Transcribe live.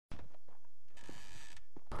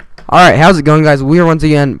Alright, how's it going, guys? We are once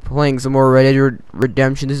again playing some more Red Dead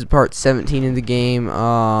Redemption. This is part 17 in the game.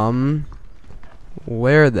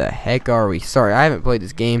 Where the heck are we? Sorry, I haven't played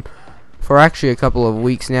this game for actually a couple of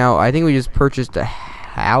weeks now. I think we just purchased a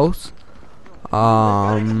house.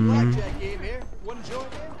 Yeah,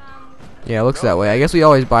 it looks that way. I guess we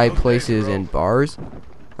always buy places and bars.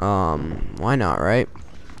 Why not, right?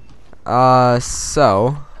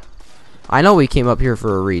 So I know we came up here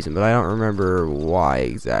for a reason, but I don't remember why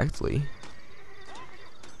exactly.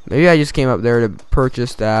 Maybe I just came up there to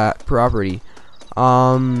purchase that property.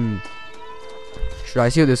 Should I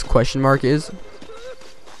see what this question mark is?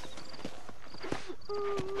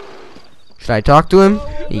 Should I talk to him?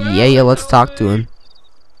 Yeah, let's talk to him.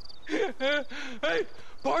 Hey,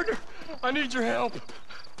 partner, I need your help.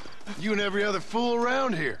 You and every other fool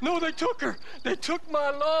around here. No, they took her. They took my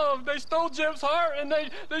love. They stole Jim's heart and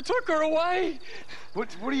they took her away.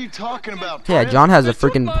 What are you talking about? Yeah, John has a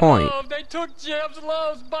freaking point. Love. They took Jim's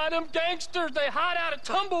love by them gangsters. They hide out of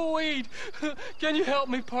tumbleweed. Can you help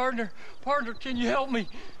me, partner? Partner, can you help me?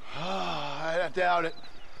 I doubt it.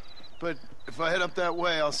 But if I head up that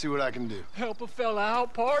way, I'll see what I can do. Help a fella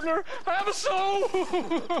out, partner. Have a soul.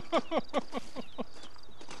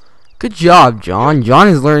 Good job, John. John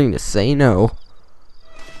is learning to say no.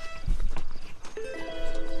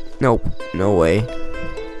 Nope, no way.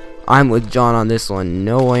 I'm with John on this one.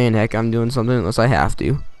 No way in heck I'm doing something unless I have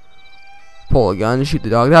to. Pull a gun, shoot the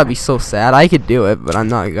dog. That'd be so sad. I could do it, but I'm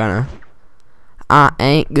not gonna. I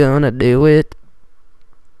ain't gonna do it.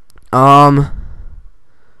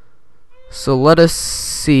 So let us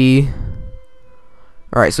see.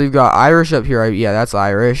 Alright, so we've got Irish up here. Yeah, that's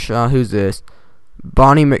Irish. Who's this?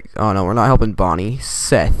 Bonnie oh no, we're not helping Bonnie.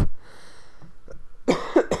 Seth.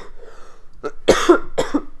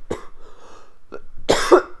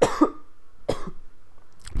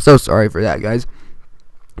 So sorry for that, guys.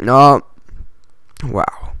 Wow.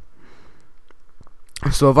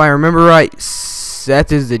 So if I remember right,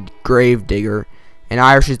 Seth is the grave digger, and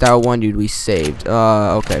Irish is that one dude we saved.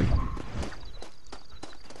 Okay.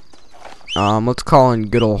 Let's call in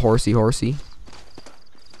good old Horsey.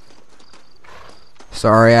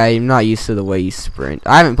 Sorry, I'm not used to the way you sprint.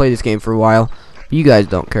 I haven't played this game for a while. You guys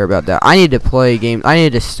don't care about that. I need to play games. I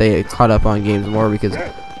need to stay caught up on games more because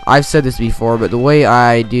I've said this before, but the way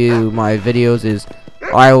I do my videos is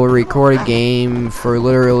I will record a game for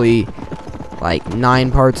literally like 9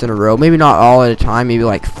 parts in a row. Maybe not all at a time, maybe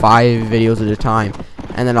like 5 videos at a time.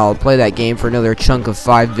 And then I'll play that game for another chunk of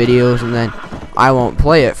 5 videos, and then I won't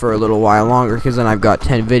play it for a little while longer because then I've got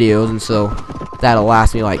 10 videos, and so that'll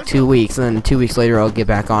last me like 2 weeks, and then 2 weeks later I'll get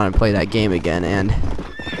back on and play that game again. And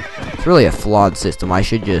it's really a flawed system. I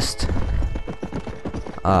should just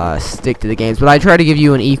stick to the games, but I try to give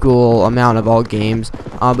you an equal amount of all games.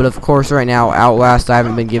 But of course right now Outlast I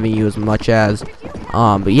haven't been giving you as much as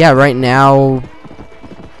but yeah, right now,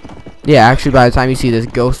 yeah, actually by the time you see this,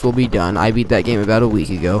 Ghost will be done. I beat that game about a week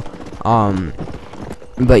ago.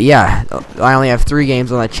 But yeah, I only have 3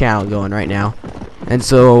 games on the channel going right now, and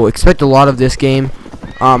so expect a lot of this game.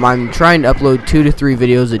 I'm trying to upload 2 to 3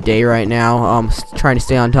 videos a day right now. Trying to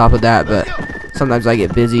stay on top of that, but sometimes I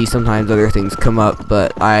get busy, sometimes other things come up,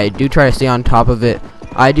 but I do try to stay on top of it.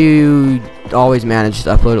 I do always manage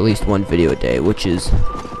to upload at least 1 video a day, which is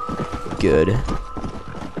good.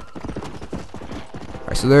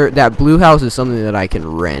 Alright, so that blue house is something that I can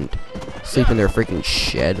rent. Sleep in their freaking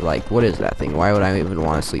shed. Like, what is that thing? Why would I even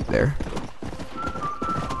want to sleep there?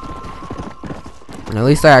 And at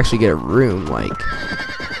least I actually get a room, like,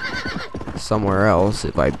 somewhere else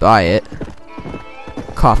if I buy it.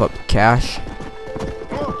 Cough up the cash.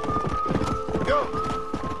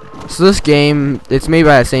 So this game, it's made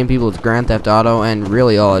by the same people as Grand Theft Auto, and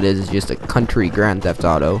really all it is just a country Grand Theft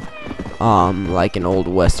Auto. Like an old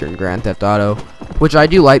western Grand Theft Auto, which I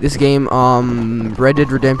do like this game. Red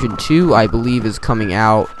Dead Redemption 2 I believe is coming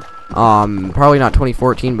out probably not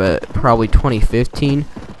 2014 but probably 2015.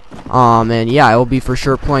 And yeah, I will be for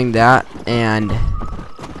sure playing that, and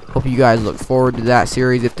hope you guys look forward to that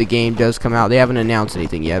series if the game does come out. They haven't announced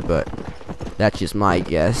anything yet, but that's just my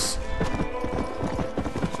guess.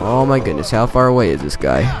 Oh my goodness, how far away is this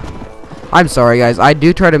guy? I'm sorry guys, I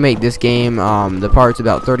do try to make this game, the parts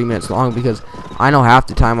about 30 minutes long because I know half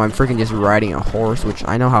the time I'm freaking just riding a horse, which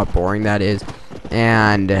I know how boring that is,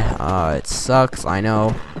 and it sucks, I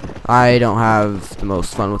know. I don't have the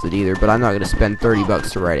most fun with it either, but I'm not going to spend 30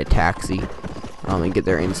 bucks to ride a taxi and get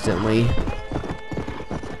there instantly.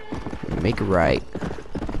 Make a right.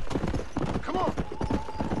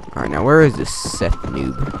 Alright, now where is this Seth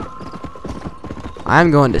noob?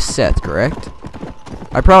 I'm going to Seth, correct?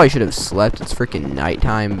 I probably should have slept. It's freaking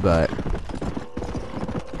nighttime, but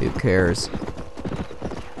Who cares?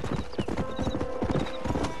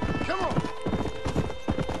 Come on.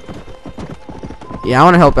 Yeah, I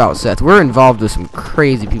want to help out Seth. We're involved with some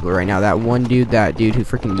crazy people right now. That dude who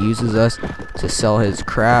freaking uses us to sell his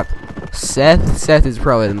crap. Seth is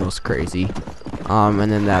probably the most crazy. And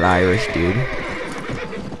then that Irish dude.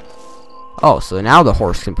 Oh, so now the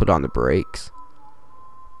horse can put on the brakes.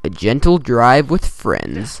 A gentle drive with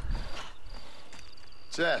friends.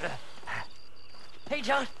 Seth, Hey,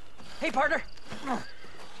 John. Hey, partner.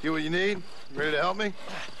 get what you need? Ready to help me?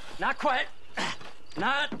 Not quite.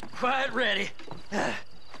 Not quite ready.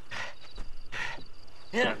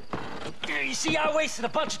 Yeah. You see, I wasted a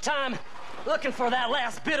bunch of time looking for that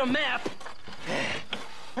last bit of map.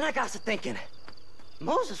 And I got to thinking,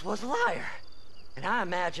 Moses was a liar. And I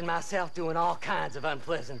imagined myself doing all kinds of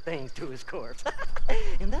unpleasant things to his corpse.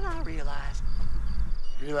 And then I realized...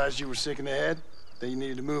 You realized you were sick in the head? That you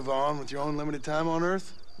needed to move on with your own limited time on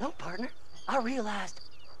Earth? No, partner. I realized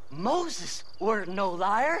Moses weren't no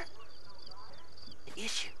liar. The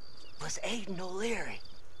issue was Aiden O'Leary,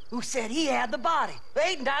 who said he had the body.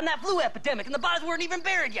 Aiden died in that flu epidemic, and the bodies weren't even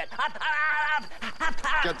buried yet.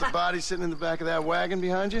 Got the body sitting in the back of that wagon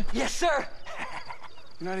behind you? Yes, sir.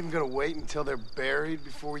 You're not even gonna wait until they're buried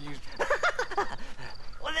before you...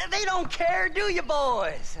 Well, they don't care, do you,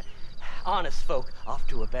 boys? Honest folk off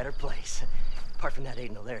to a better place. Apart from that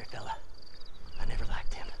Aiden O'Leary fella, I never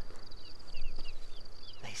liked him.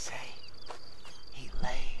 They say he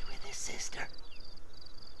lay with his sister.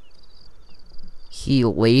 He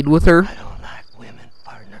laid with her? I don't like women,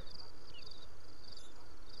 partner.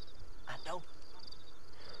 I don't.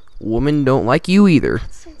 Women don't like you either.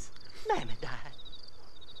 Since Mammy died.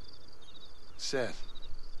 Seth,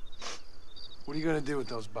 what are you gonna do with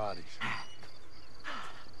those bodies?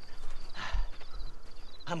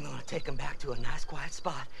 I'm gonna take them back to a nice quiet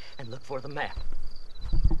spot and look for the map.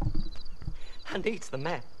 I needs the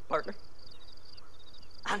map, partner.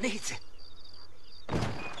 I needs it.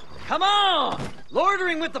 Come on!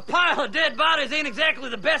 Loitering with the pile of dead bodies ain't exactly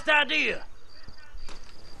the best idea.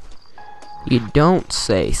 You don't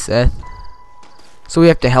say, Seth. So we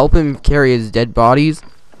have to help him carry his dead bodies?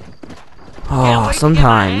 Oh,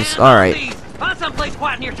 sometimes. Alright. Find someplace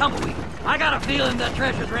quiet near Tumbleweed. I got a feeling that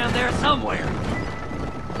treasure's around there somewhere.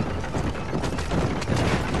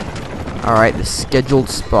 Alright, the scheduled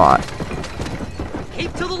spot.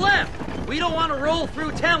 Keep to the left. We don't want to roll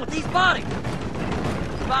through town with these bodies.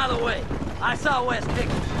 By the way, I saw Wes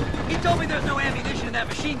Pickens. He told me there's no ammunition in that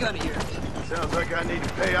machine gun of yours. Sounds like I need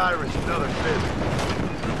to pay Irish another visit.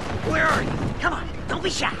 Where are you? Come on, don't be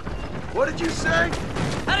shy. What did you say?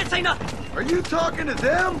 I didn't say nothing. Are you talking to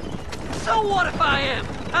them? So what if I am?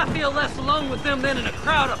 I feel less alone with them than in a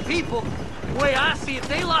crowd of people. The way I see it,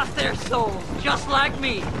 they lost their souls, just like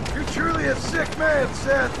me. You're truly a sick man,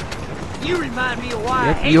 Seth. You remind me of why I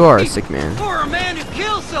Yep, hate you are a people. sick man. For a man who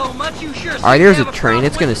kills so much, you sure Alright, there's a train.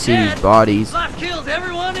 It's gonna see these bodies. Life kills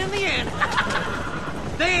everyone in the end.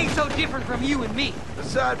 They ain't so different from you and me.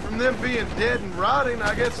 Aside from them being dead and rotting,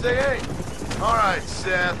 I guess they ain't. All right,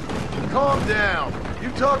 Seth, calm down.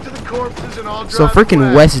 You talk to the corpses and I'll drive So freaking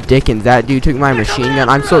away. Wes Dickens, that dude took my machine gun.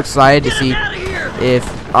 I'm so excited to see if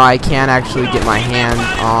I can actually get my hands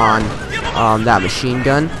on that machine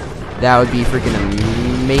gun. That would be freaking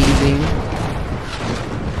amazing.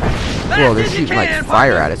 Whoa, they're shooting like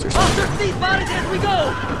fire at us or something. I'll search these bodies as we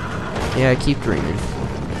go. Yeah, keep dreaming.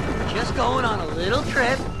 Just going on a little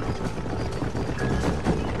trip.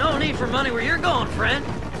 No need for money where you're going, friend.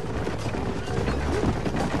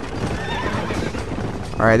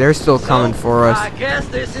 Alright, they're still coming for us. I guess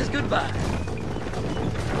this is goodbye.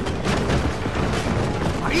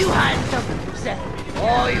 Are you hiding something from Seth?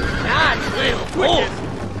 Oh, you nice little fool.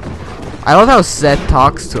 I love how Seth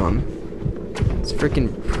talks to him. It's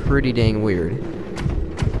freaking pretty dang weird.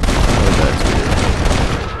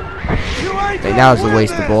 Hey, that was a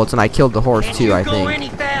waste of bullets, and I killed the horse too, I think. Any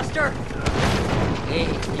faster?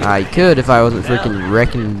 I could if I wasn't freaking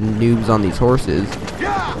wrecking noobs on these horses.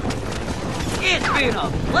 It's been a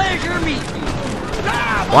pleasure meeting you.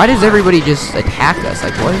 Why does everybody just attack us?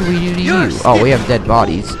 Like, what did we do to you? Oh, we have dead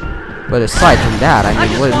bodies. But aside from that, I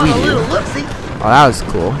mean, what did we do? Oh, that was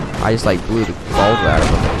cool. I just, like, blew the balls out of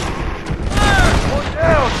them.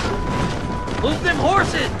 Move them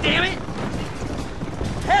horses, damn it!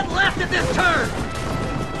 Head left at this turn.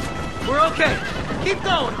 We're okay. Keep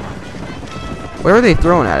going. What are they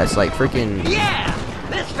throwing at us? Like, freaking Yeah!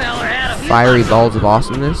 This feller had a few fiery bucks. balls of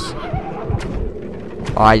awesomeness?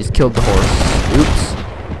 Oh, I just killed the horse. Oops.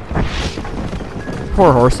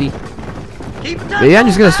 Poor horsey. Maybe I'm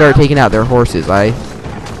just gonna start taking out their horses.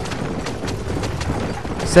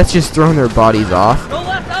 Seth's just throwing their bodies off. Go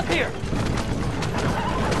left Up here.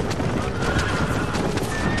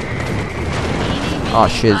 Oh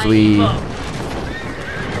shiz,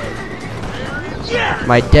 Yeah.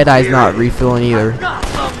 my dead eye's not refilling either. Got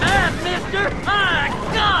the map, mister. I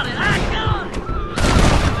got it.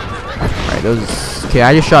 Alright, those. Okay,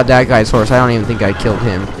 I just shot that guy's horse. I don't even think I killed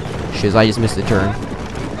him. Shiz, I just missed the turn. Looks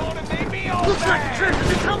like the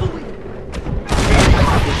treasure's a tumbleweed.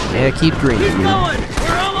 Yeah, keep green, Keep dude. going.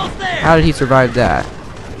 We're almost there. How did he survive that?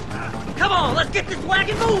 Come on, let's get this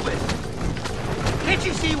wagon moving. Can't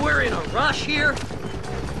you see we're in a rush here?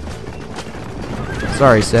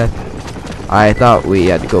 Sorry, Seth. I thought we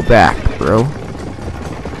had to go back, bro.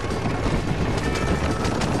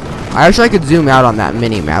 I wish I could zoom out on that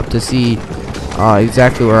mini-map to see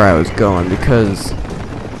exactly where I was going, because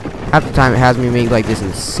half the time it has me make like this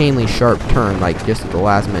insanely sharp turn, like just at the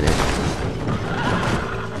last minute.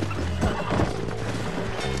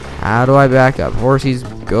 How do I back up? Horsies,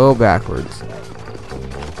 go backwards.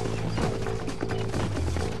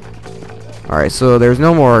 Alright, so there's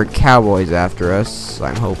no more cowboys after us,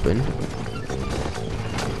 I'm hoping.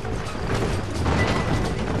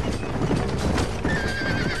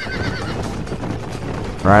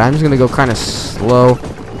 Alright, I'm just gonna go kind of slow.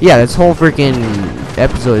 Yeah, this whole freaking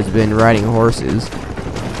episode has been riding horses.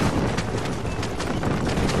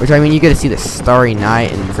 Which, I mean, you get to see the starry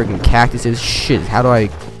night and freaking cactuses. Shit, how do I...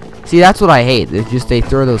 See, that's what I hate. It's just they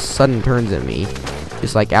throw those sudden turns at me.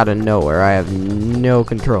 Just like out of nowhere. I have no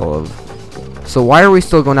control of... So why are we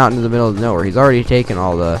still going out into the middle of nowhere? He's already taken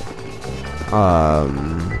all the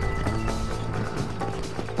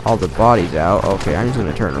bodies out. Okay, I'm just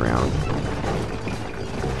gonna turn around.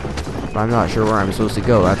 But I'm not sure where I'm supposed to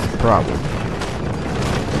go. That's the problem.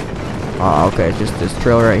 Okay, it's just this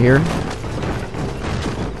trail right here.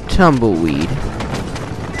 Tumbleweed.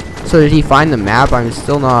 So did he find the map? I'm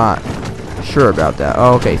still not sure about that.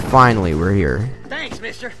 Oh, okay, finally we're here. Thanks,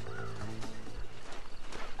 mister.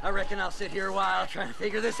 I reckon I'll sit here a while trying to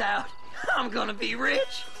figure this out. I'm gonna be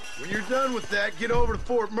rich. When you're done with that, get over to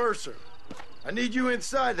Fort Mercer. I need you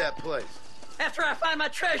inside that place. After I find my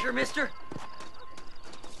treasure, mister.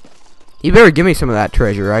 You better give me some of that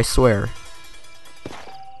treasure, I swear.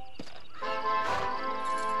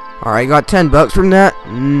 Alright, got 10 bucks from that.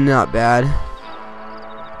 Not bad.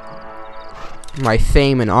 My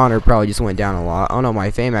fame and honor probably just went down a lot. Oh no,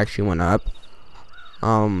 my fame actually went up.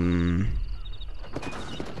 Alright,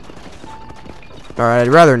 I'd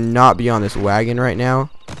rather not be on this wagon right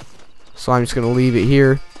now. So I'm just gonna leave it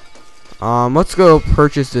here. Let's go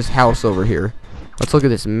purchase this house over here. Let's look at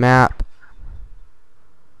this map.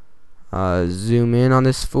 Zoom in on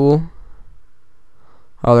this fool.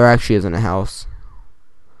 Oh, there actually isn't a house.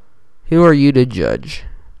 Who are you to judge?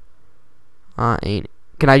 Ain't.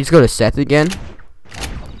 Can I just go to Seth again?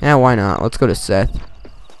 Yeah, why not? Let's go to Seth.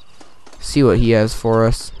 See what he has for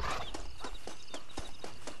us.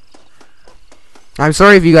 I'm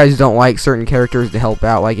sorry if you guys don't like certain characters to help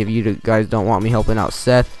out. Like if you guys don't want me helping out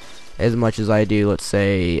Seth as much as I do, let's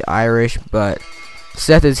say, Irish. But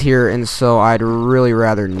Seth is here, and so I'd really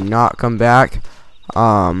rather not come back.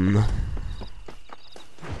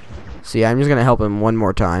 See, I'm just gonna help him one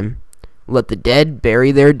more time. Let the dead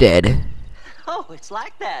bury their dead. Oh, it's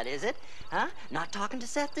like that, is it? Huh? Not talking to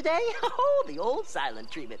Seth today? Oh, the old silent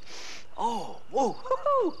treatment. Oh, whoa,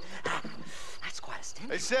 whoo-hoo. That's quite a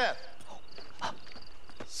stint. Hey, Seth.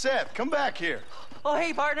 Seth, come back here. Oh,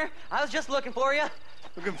 hey, partner. I was just looking for you.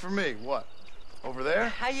 Looking for me? What? Over there?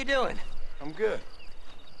 How you doing? I'm good.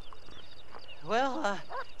 Well,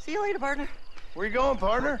 see you later, partner. Where you going,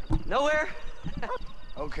 partner? Nowhere.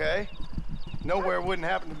 Okay. Nowhere wouldn't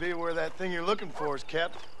happen to be where that thing you're looking for is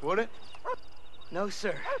kept, would it? No,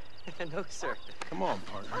 sir. No, sir. Come on,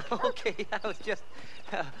 partner. Okay, I was just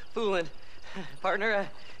fooling. Partner,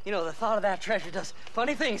 you know, the thought of that treasure does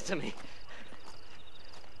funny things to me.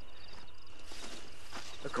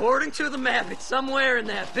 According to the map, it's somewhere in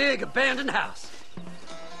that big abandoned house.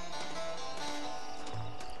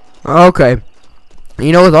 Okay.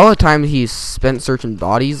 You know, with all the time he's spent searching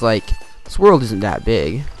bodies, like, this world isn't that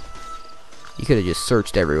big. You could have just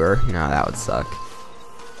searched everywhere. No, that would suck.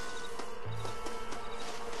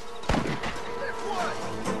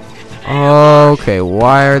 Okay,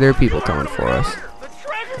 why are there people coming for us?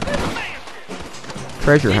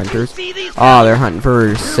 Treasure hunters? Oh, they're hunting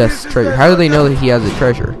for Seth's treasure. How do they know that he has a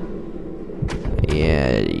treasure?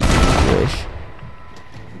 Yeah, you wish.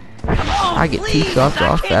 I get 2 shots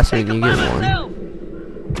off faster than you get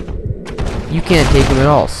 1. You can't take him at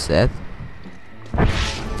all, Seth.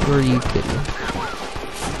 Who are you kidding?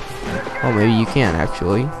 Oh, maybe you can,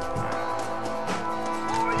 actually.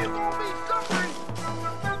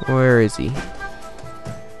 Where is he?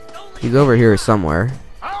 He's over here somewhere.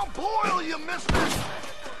 I'll boil you, mister.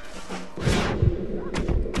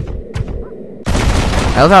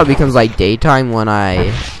 I love how it becomes like daytime when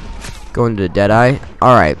I go into Deadeye.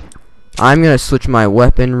 Alright. I'm gonna switch my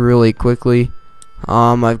weapon really quickly.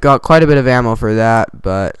 I've got quite a bit of ammo for that,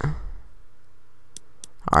 but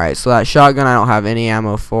alright, so that shotgun I don't have any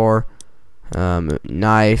ammo for.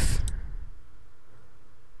 Knife.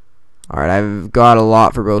 Alright, I've got a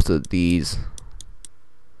lot for both of these.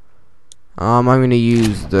 I'm gonna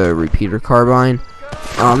use the repeater carbine.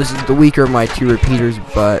 This is the weaker of my two repeaters,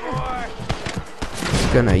 but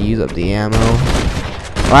it's gonna use up the ammo.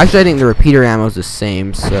 Well, actually, I think the repeater ammo is the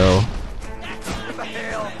same, so.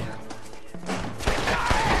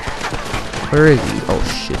 Where is he? Oh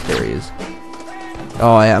shit, there he is.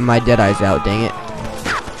 Oh yeah, my Deadeye's out, dang it.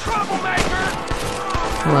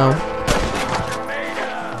 Hello.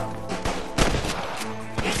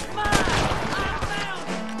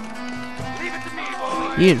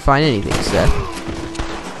 You didn't find anything, Seth.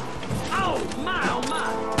 Oh my, oh my.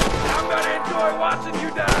 I'm gonna enjoy watching you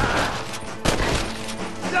die.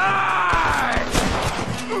 Die!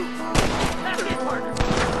 That's it, partner.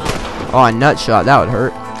 Oh, a nut shot, that would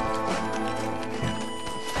hurt.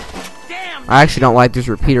 Damn. I actually don't like this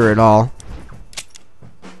repeater at all.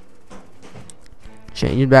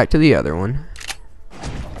 Change it back to the other one.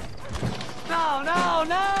 No, no,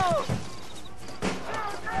 no.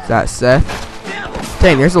 Is that Seth?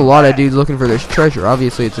 Dang, there's a lot of dudes looking for this treasure.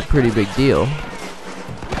 Obviously, it's a pretty big deal.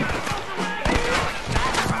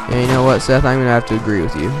 And you know what, Seth? I'm gonna have to agree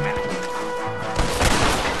with you.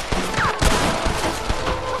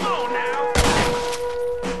 Come on now.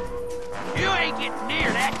 You ain't getting near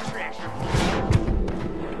that treasure.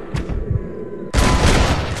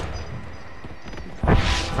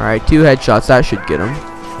 Alright, 2 headshots. That should get him.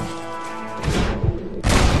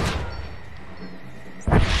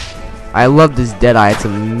 I love this Deadeye. It's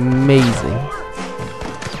amazing.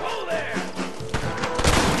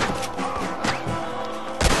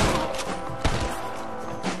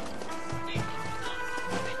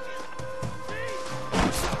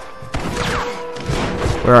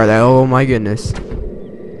 Where are they? Oh my goodness.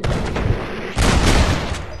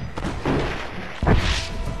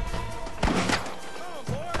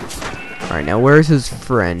 Alright, now where's his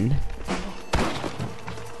friend?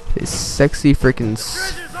 His sexy freaking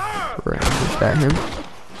friend. Is that him?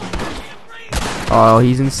 Oh,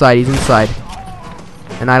 he's inside. He's inside.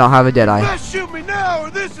 And I don't have a Deadeye. Best shoot me now or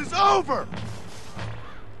this is over.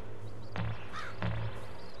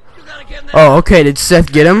 You gotta get in there. Oh, okay. Did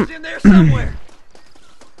Seth get him? It's in there somewhere.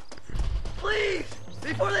 Please,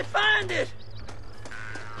 before they find it.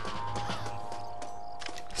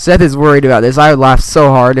 Seth is worried about this. I would laugh so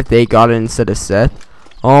hard if they got it instead of Seth.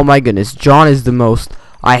 Oh my goodness. John is the most.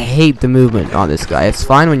 I hate the movement on this guy. It's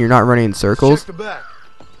fine when you're not running in circles. Check the back.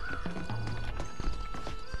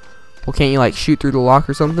 Well, can't you like shoot through the lock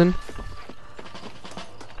or something?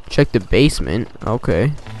 Check the basement.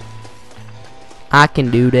 Okay. I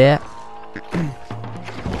can do that.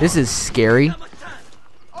 This is scary.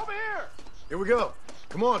 Over here. Here we go.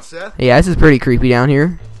 Come on, Seth. Yeah, this is pretty creepy down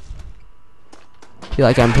here. I feel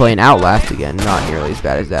like I'm playing Outlast again. Not nearly as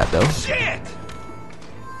bad as that though. Shit.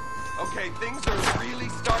 Okay, things are really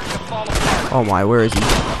starting to fall apart. Oh my, where is he?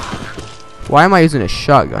 Why am I using a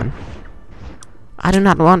shotgun? I do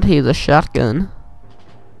not want to use a shotgun.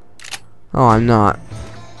 Oh, I'm not.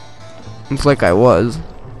 Looks like I was.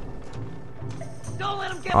 Don't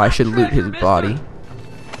let him get Oh, I should loot his body.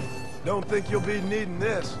 Don't think you'll be needing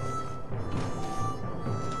this.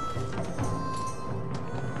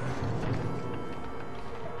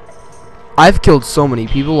 I've killed so many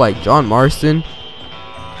people like John Marston.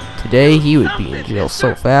 Today he would be in jail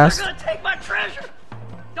so fast. They're gonna take my treasure.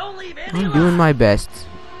 Don't leave any I'm doing my best,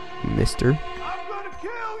 mister. I'm gonna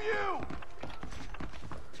kill you.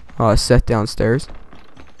 Oh, Seth downstairs.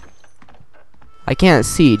 I can't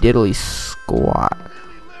see diddly squat.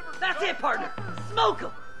 That's it, partner. Smoke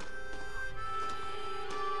him.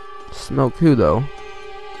 Smoke who though?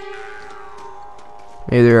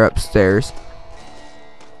 Maybe they're upstairs.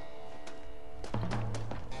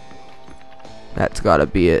 That's gotta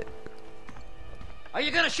be it. Are you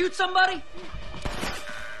gonna shoot somebody?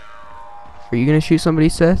 Are you gonna shoot somebody,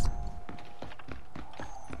 Seth?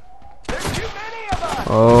 There's too many of us.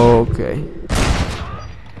 Okay.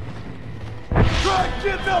 Try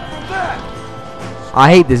getting up from that. I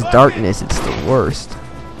hate this darkness. It's the worst.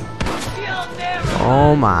 You'll never.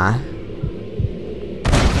 Oh my.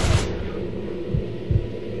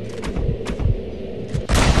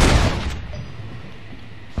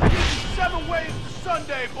 Ways to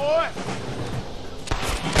Sunday, boy.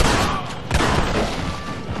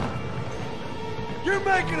 You're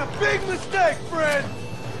making a big mistake, friend!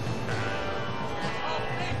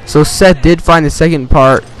 So Seth did find the second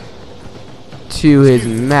part to his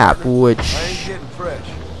map, which I ain't getting fresh.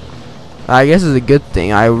 I guess is a good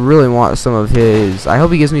thing. I really want some of his. I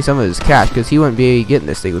hope he gives me some of his cash, because he wouldn't be getting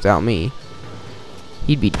this thing without me.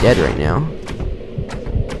 He'd be dead right now.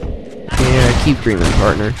 Yeah, keep dreaming,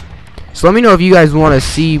 partner. So let me know if you guys want to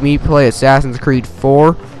see me play Assassin's Creed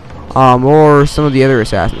 4, or some of the other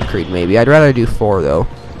Assassin's Creed. Maybe I'd rather do 4 though.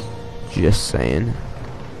 Just saying.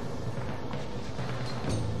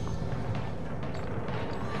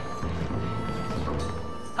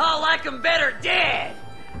 I like 'em better dead.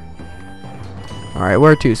 Alright,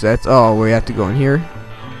 where to, Sets? Oh, we have to go in here.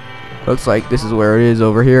 Looks like this is where it is,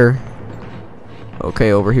 over here.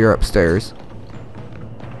 Okay, over here upstairs.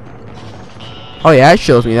 Oh yeah, it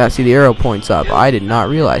shows me that. See, the arrow points up. I did not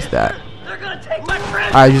realize that. They're gonna take my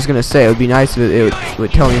friend. I was just gonna say, it would be nice if it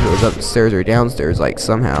would tell me if it was upstairs or downstairs, like,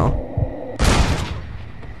 somehow.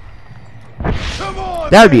 Come on!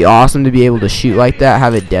 That would be awesome to be able to shoot like that,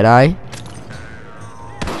 have a dead eye.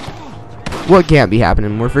 What can't be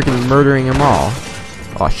happening? We're freaking murdering them all.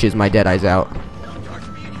 Oh, shiz, my dead eye's out. Don't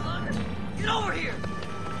torture me any longer. Get over here.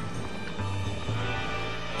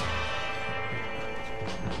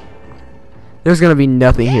 There's gonna be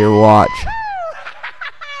nothing here, watch.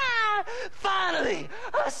 Finally,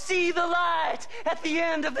 I see the light at the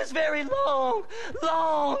end of this very long,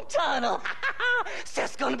 long tunnel.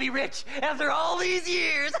 Seth's gonna be rich after all these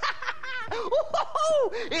years.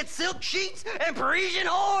 It's silk sheets and Parisian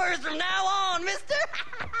whores from now on, mister.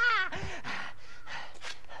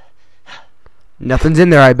 Nothing's in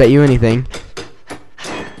there, I bet you anything.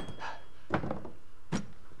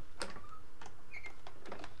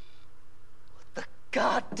 The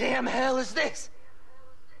goddamn hell is this?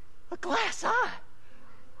 A glass eye.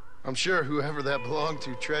 I'm sure whoever that belonged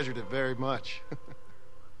to treasured it very much.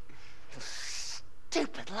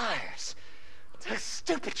 Stupid liars. Those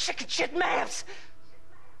stupid chicken shit maps.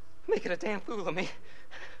 Making a damn fool of me.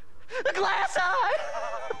 A glass eye.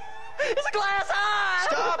 It's a glass eye.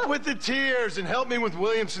 Stop with the tears and help me with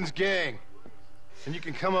Williamson's gang. And you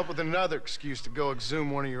can come up with another excuse to go exhume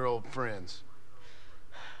one of your old friends.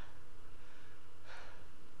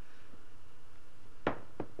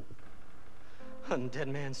 Hunting dead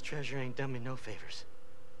man's treasure ain't done me no favors.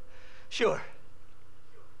 Sure.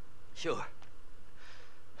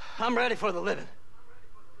 I'm ready for the living.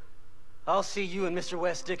 I'll see you and Mr.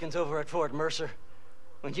 West Dickens over at Fort Mercer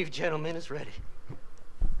when you gentlemen is ready.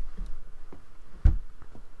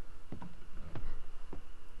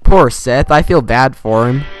 Poor Seth, I feel bad for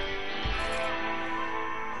him.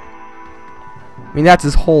 I mean, that's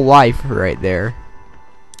his whole life right there.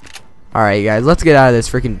 Alright, guys, let's get out of this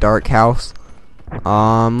freaking dark house.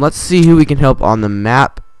 Let's see who we can help on the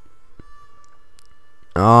map.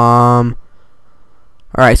 Alright,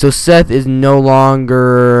 so Seth is no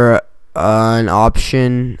longer an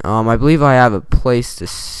option. I believe I have a place to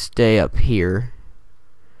stay up here.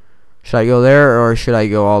 Should I go there, or should I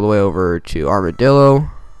go all the way over to Armadillo?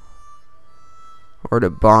 Or to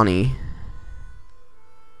Bonnie?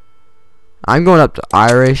 I'm going up to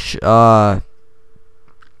Irish. That's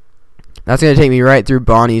gonna take me right through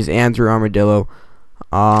Bonnie's and through Armadillo.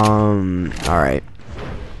 Alright.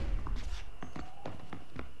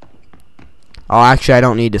 Oh, actually, I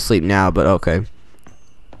don't need to sleep now, but okay.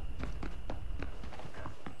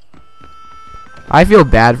 I feel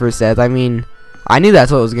bad for Seth. I mean, I knew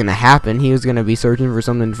that's what was gonna happen. He was gonna be searching for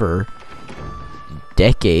something for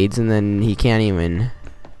decades, and then he can't even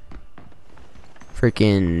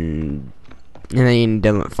freaking, and then he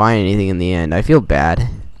doesn't find anything in the end. I feel bad.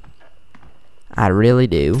 I really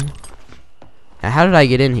do. Now, how did I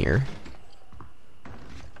get in here?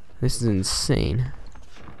 This is insane.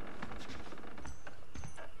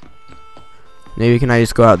 Maybe can I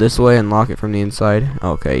just go out this way and lock it from the inside?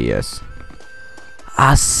 Okay, yes.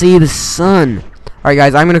 I see the sun. Alright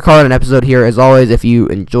guys, I'm going to call it an episode here. As always, if you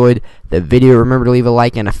enjoyed the video, remember to leave a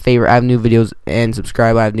like and a favorite. I have new videos, and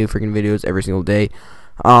subscribe. I have new freaking videos every single day.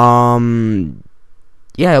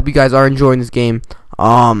 Yeah, I hope you guys are enjoying this game.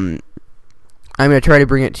 I'm going to try to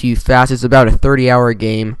bring it to you fast. It's about a 30-hour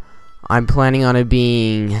game. I'm planning on it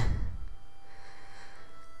being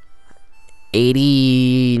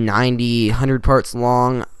 80, 90, 100 parts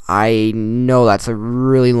long. I know that's a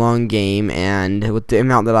really long game, and with the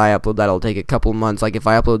amount that I upload, that'll take a couple months. Like, if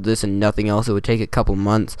I upload this and nothing else, it would take a couple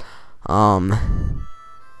months. And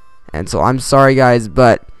so I'm sorry guys,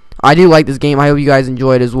 but I do like this game. I hope you guys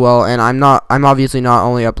enjoy it as well. And I'm obviously not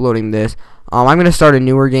only uploading this. I'm gonna start a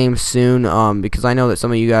newer game soon, because I know that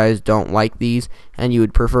some of you guys don't like these and you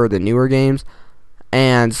would prefer the newer games.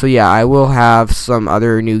 And so yeah, I will have some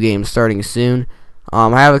other new games starting soon.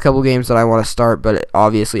 I have a couple games that I want to start, but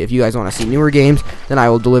obviously if you guys want to see newer games, then I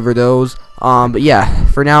will deliver those. But yeah,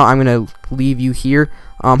 for now I'm gonna leave you here.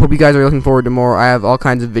 Hope you guys are looking forward to more. I have all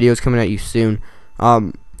kinds of videos coming at you soon.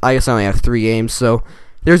 I guess I only have 3 games, so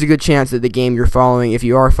there's a good chance that the game you're following, if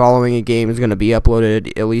you are following a game, is going to be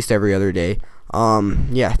uploaded at least every other day.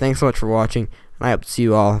 Yeah, thanks so much for watching, and I hope to see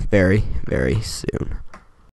you all very, very soon.